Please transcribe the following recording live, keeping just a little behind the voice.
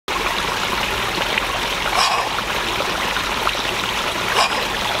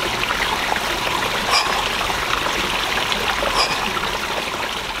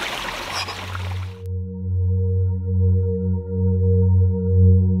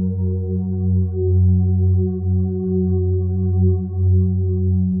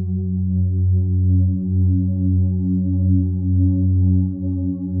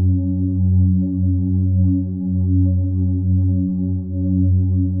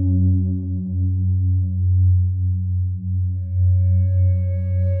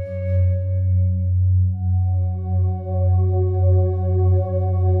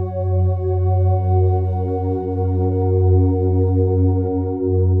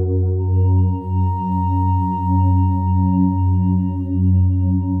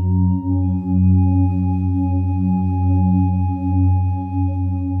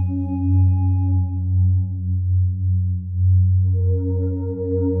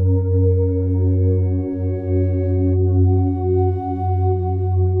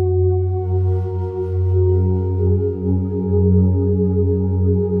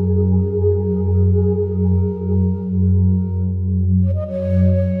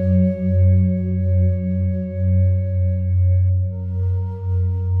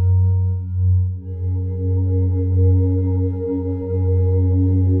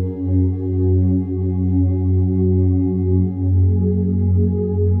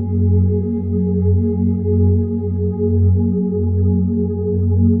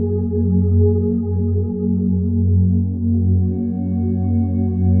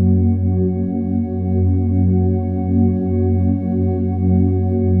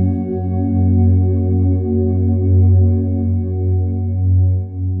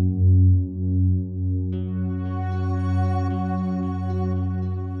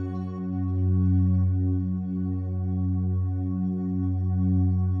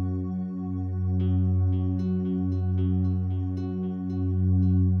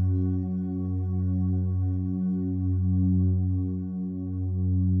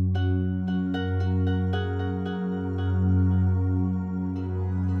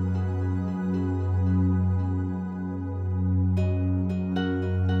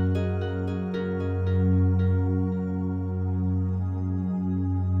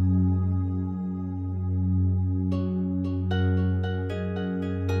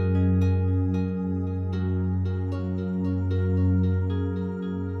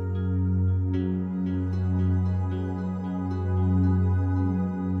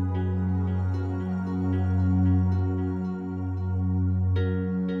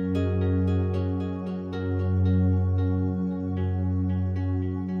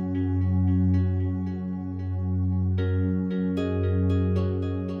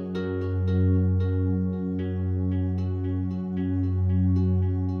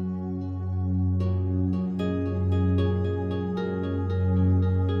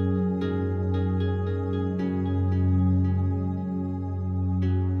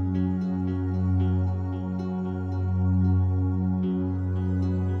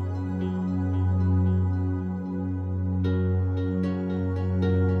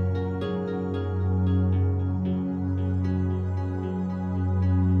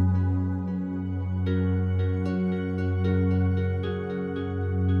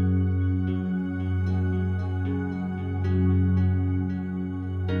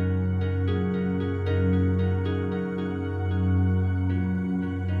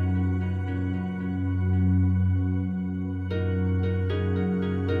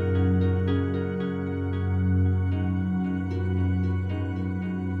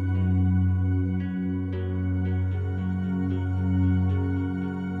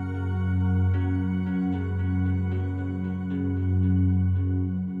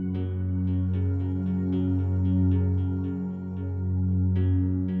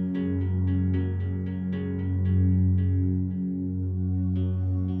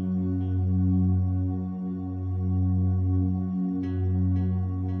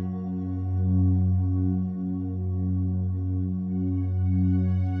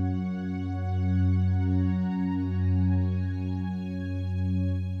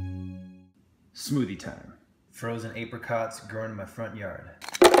Smoothie time. Frozen apricots growing in my front yard.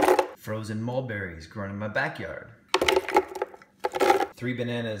 Frozen mulberries growing in my backyard. 3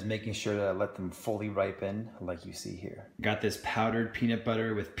 bananas, making sure to let them fully ripen like you see here. Got this powdered peanut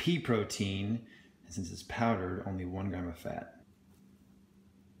butter with pea protein. And since it's powdered, only 1 gram of fat.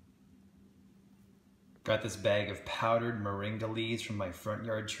 Got this bag of powdered moringa leaves from my front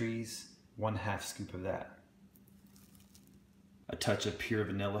yard trees. 1/2 scoop of that. A touch of pure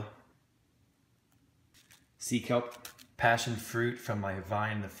vanilla. Sea kelp. Passion fruit from my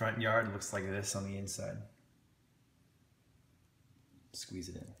vine in the front yard. It looks like this on the inside. Squeeze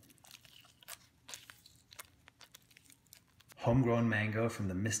it in. Homegrown mango from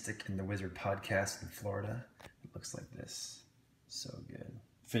the Mystic and the Wizard podcast in Florida. It looks like this. So good.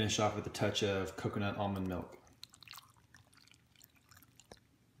 Finish off with a touch of coconut almond milk.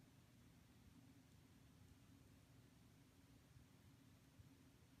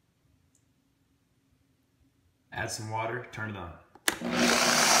 Add some water, turn it on.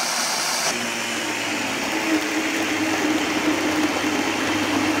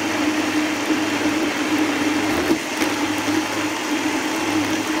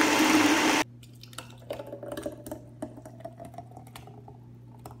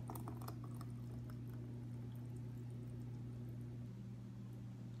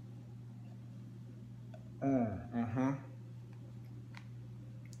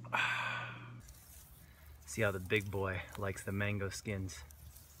 See how the big boy likes the mango skins.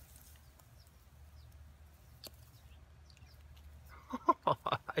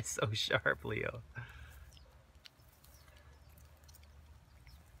 It's so sharp, Leo.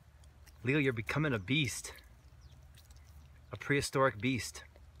 Leo, you're becoming a beast. A prehistoric beast.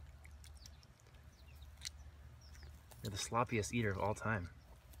 You're the sloppiest eater of all time.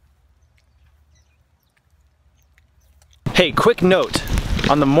 Hey, quick note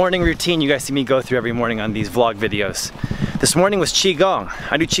on the morning routine you guys see me go through every morning on these vlog videos. This morning was Qigong.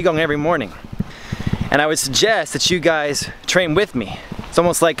 I do Qigong every morning. And I would suggest that you guys train with me. It's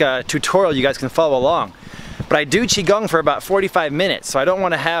almost like a tutorial you guys can follow along. But I do Qigong for about 45 minutes, so I don't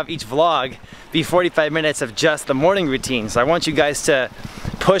want to have each vlog be 45 minutes of just the morning routine. So I want you guys to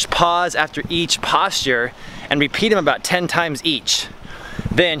push pause after each posture and repeat them about 10 times each.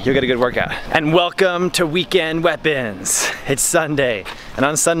 Then you'll get a good workout. And welcome to Weekend Weapons. It's Sunday, and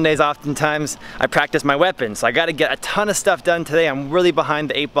on Sundays oftentimes I practice my weapons. So I gotta get a ton of stuff done today. I'm really behind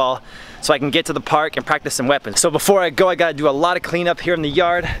the 8 ball so I can get to the park and practice some weapons. So before I go, I gotta do a lot of cleanup here in the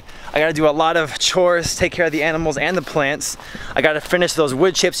yard. I gotta do a lot of chores, take care of the animals and the plants. I gotta finish those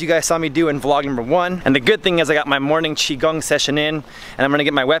wood chips you guys saw me do in vlog number 1. And the good thing is I got my morning Qigong session in, and I'm gonna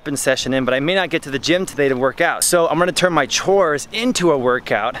get my weapons session in, but I may not get to the gym today to work out. So I'm gonna turn my chores into a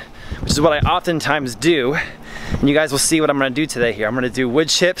workout, which is what I oftentimes do. And you guys will see what I'm gonna do today here. I'm gonna do wood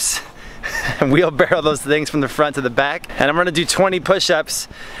chips, and wheelbarrow those things from the front to the back. And I'm gonna do 20 push-ups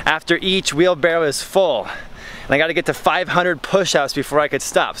after each wheelbarrow is full. And I gotta get to 500 push-ups before I could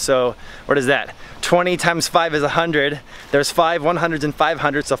stop. So what is that? 20 times 5 is 100. There's 5 100s and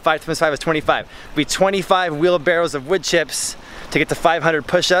 500, so 5 times 5 is 25. It'll be 25 wheelbarrows of wood chips to get to 500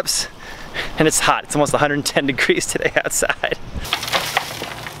 push-ups. And it's hot, it's almost 110 degrees today outside.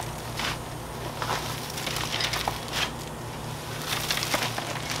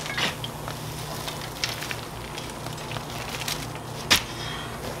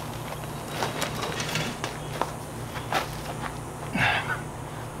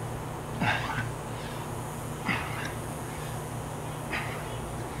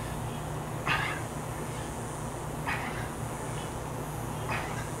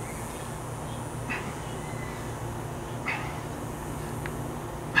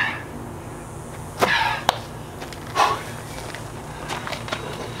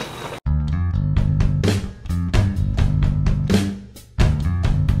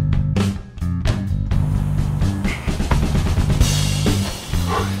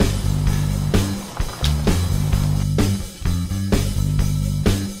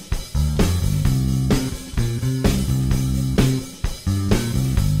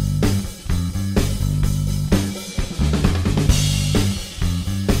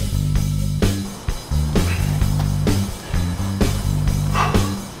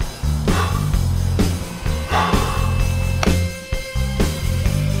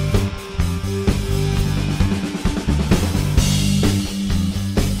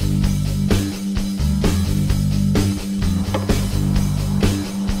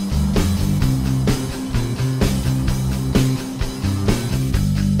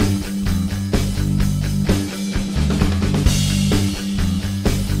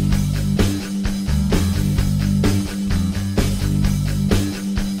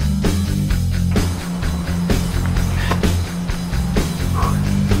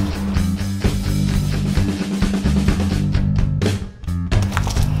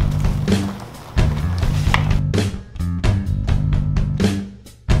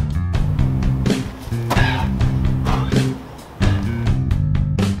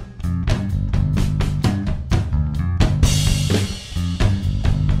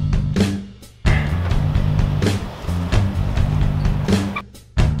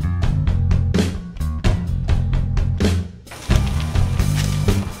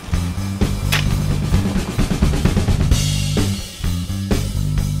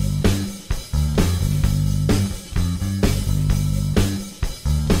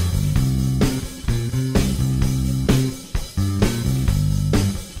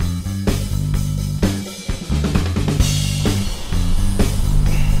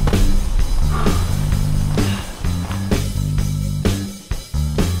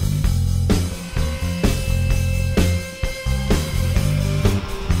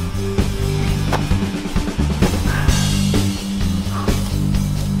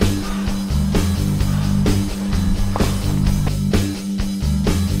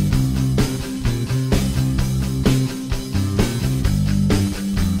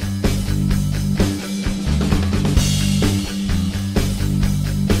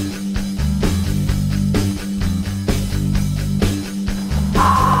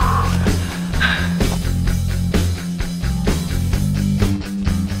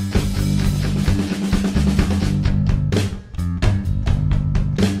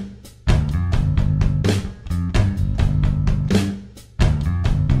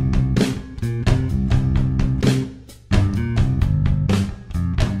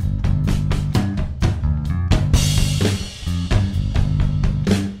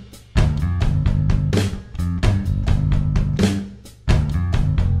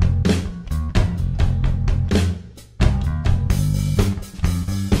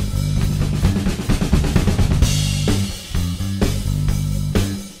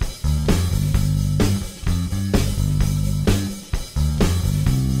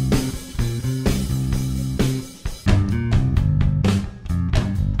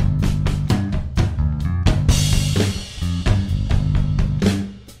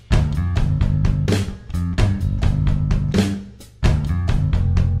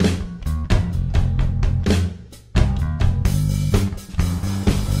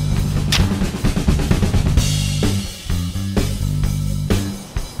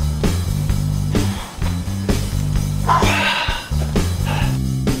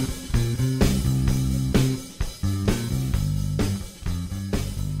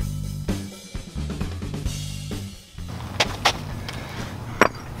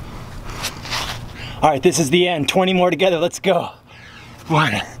 All right, this is the end. 20 more together, let's go.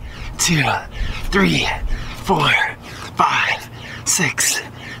 1, 2, 3, 4, 5, 6,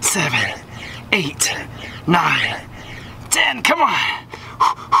 7, 8, 9, 10, come on.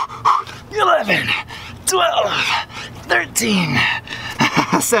 11, 12, 13,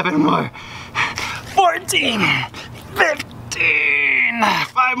 7 more, 14, 15,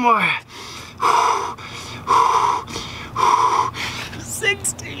 5 more,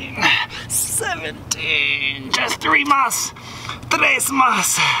 16, 17, just 3 más, 3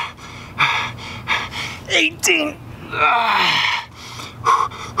 más, 18,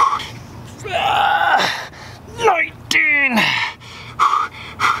 19,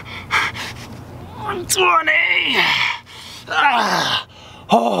 20.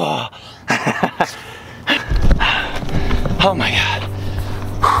 Oh. Oh my God.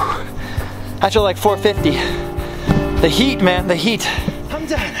 After like 450. The heat, man, the heat. I'm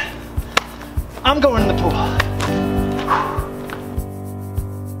done. I'm going in the pool.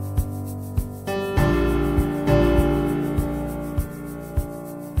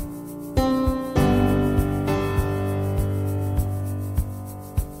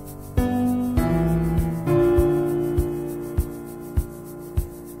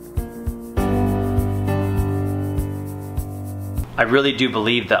 I really do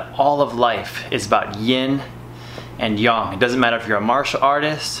believe that all of life is about yin and yang. It doesn't matter if you're a martial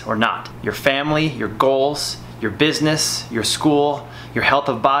artist or not. Your family, your goals, your business, your school, your health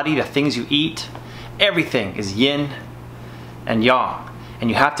of body, the things you eat, everything is yin and yang. And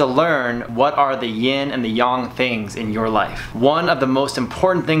you have to learn what are the yin and the yang things in your life. One of the most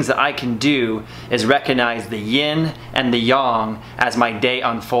important things that I can do is recognize the yin and the yang as my day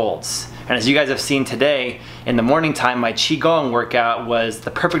unfolds. And as you guys have seen today, in the morning time, my Qigong workout was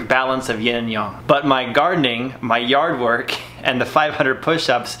the perfect balance of yin and yang. But my gardening, my yard work, and the 500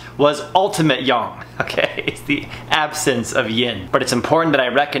 push-ups was ultimate yang, okay? It's the absence of yin. But it's important that I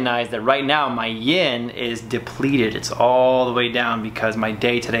recognize that right now my yin is depleted. It's all the way down because my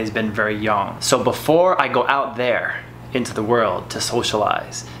day today has been very yang. So before I go out there into the world to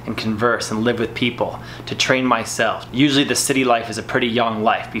socialize and converse and live with people, to train myself. Usually the city life is a pretty yang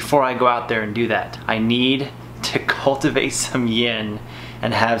life. Before I go out there and do that, I need to cultivate some yin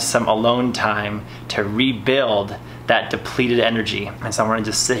and have some alone time to rebuild that depleted energy. And so I'm gonna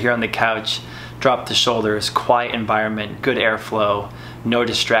just sit here on the couch, drop the shoulders, quiet environment, good airflow, no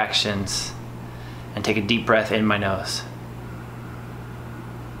distractions, and take a deep breath in my nose.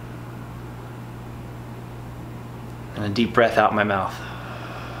 And a deep breath out my mouth.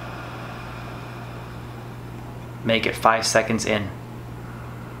 Make it 5 seconds in.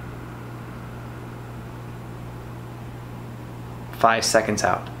 Five seconds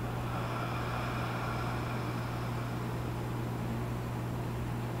out.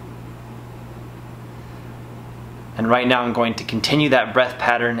 And right now I'm going to continue that breath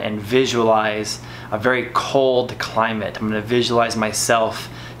pattern and visualize a very cold climate. I'm going to visualize myself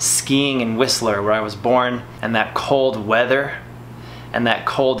skiing in Whistler where I was born, and that cold weather and that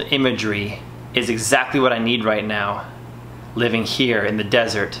cold imagery is exactly what I need right now, living here in the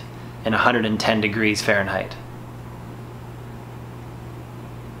desert in 110 degrees Fahrenheit.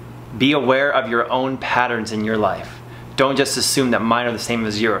 Be aware of your own patterns in your life. Don't just assume that mine are the same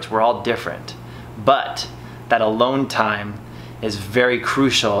as yours. We're all different. But that alone time is very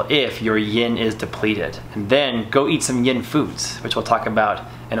crucial if your yin is depleted. And then go eat some yin foods, which we'll talk about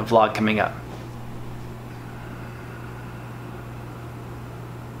in a vlog coming up.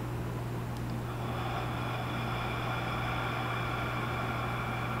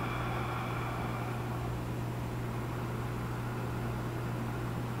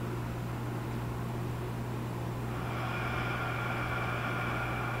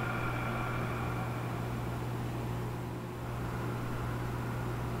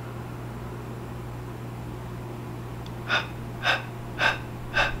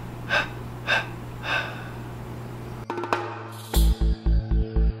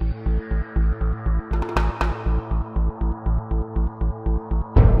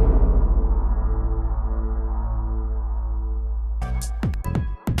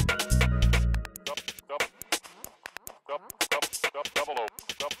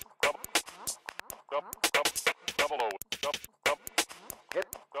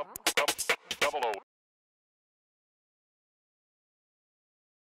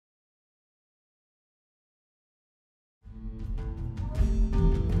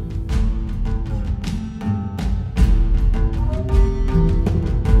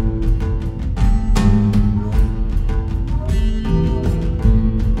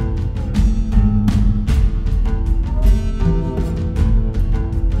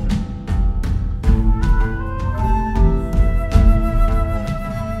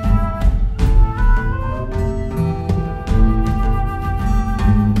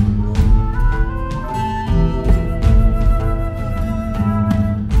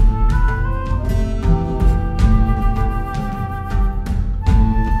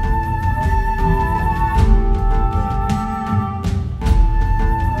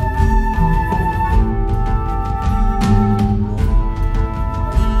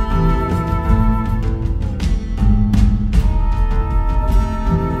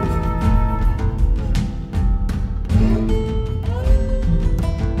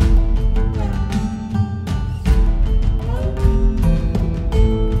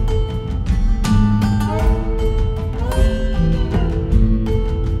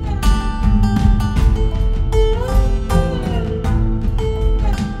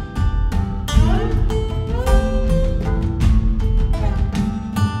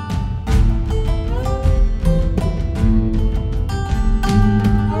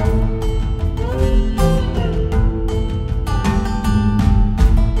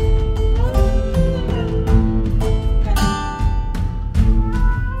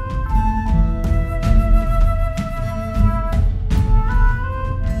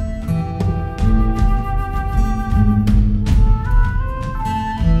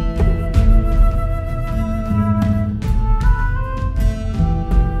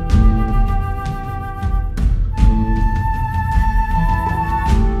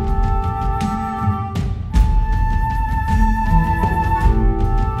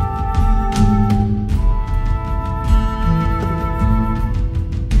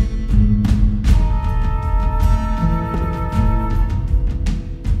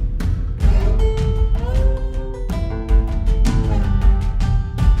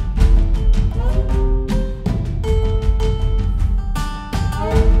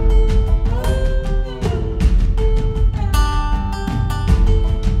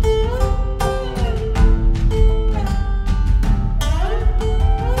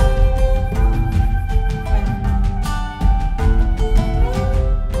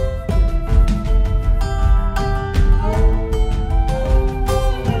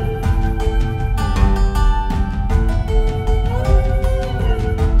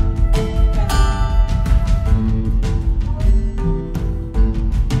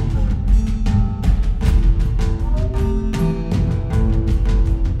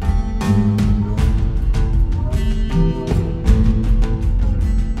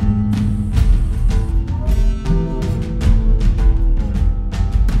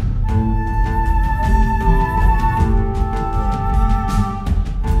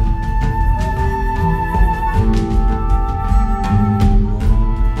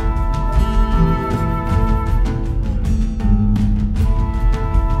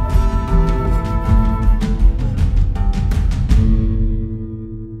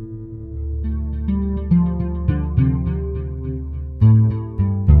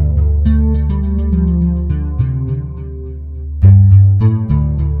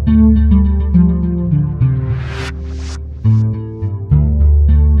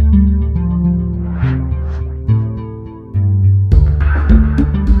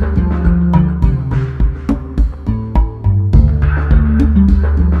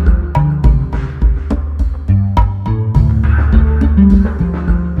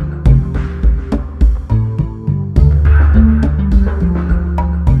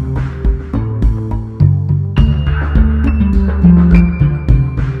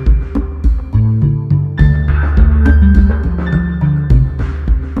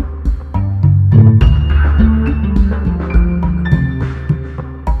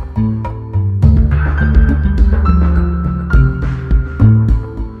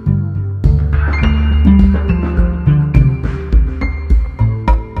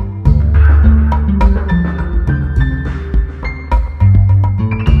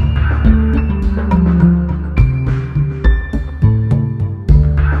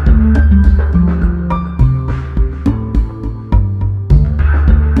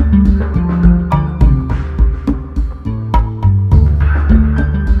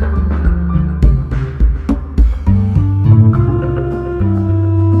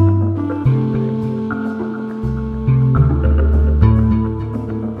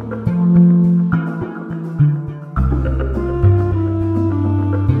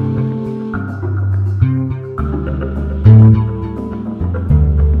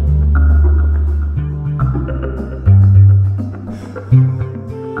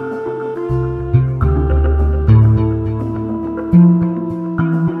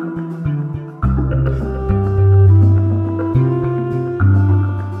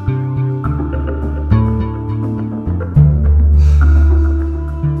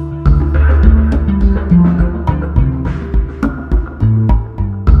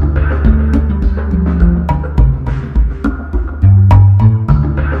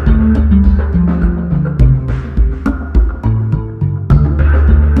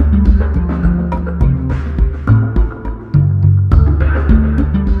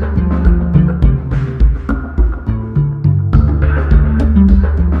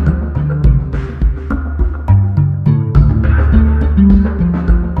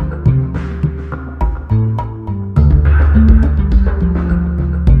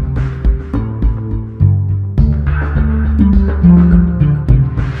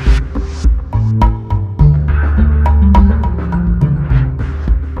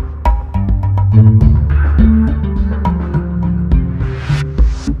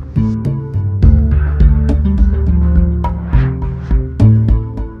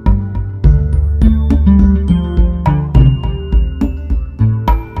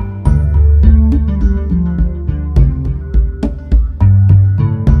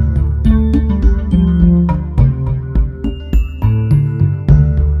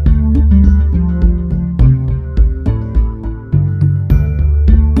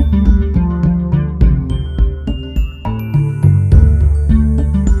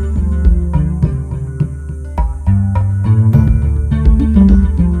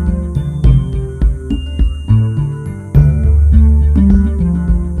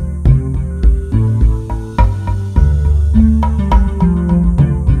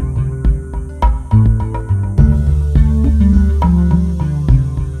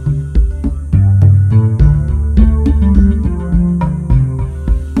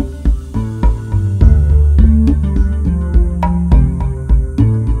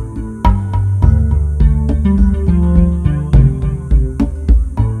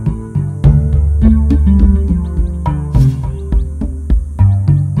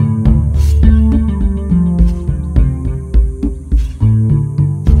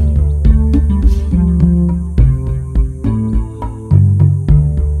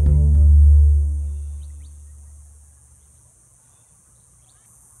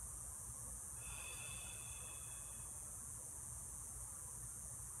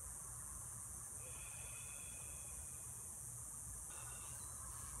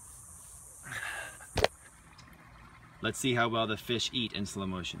 Let's see how well the fish eat in slow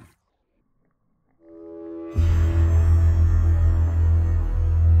motion.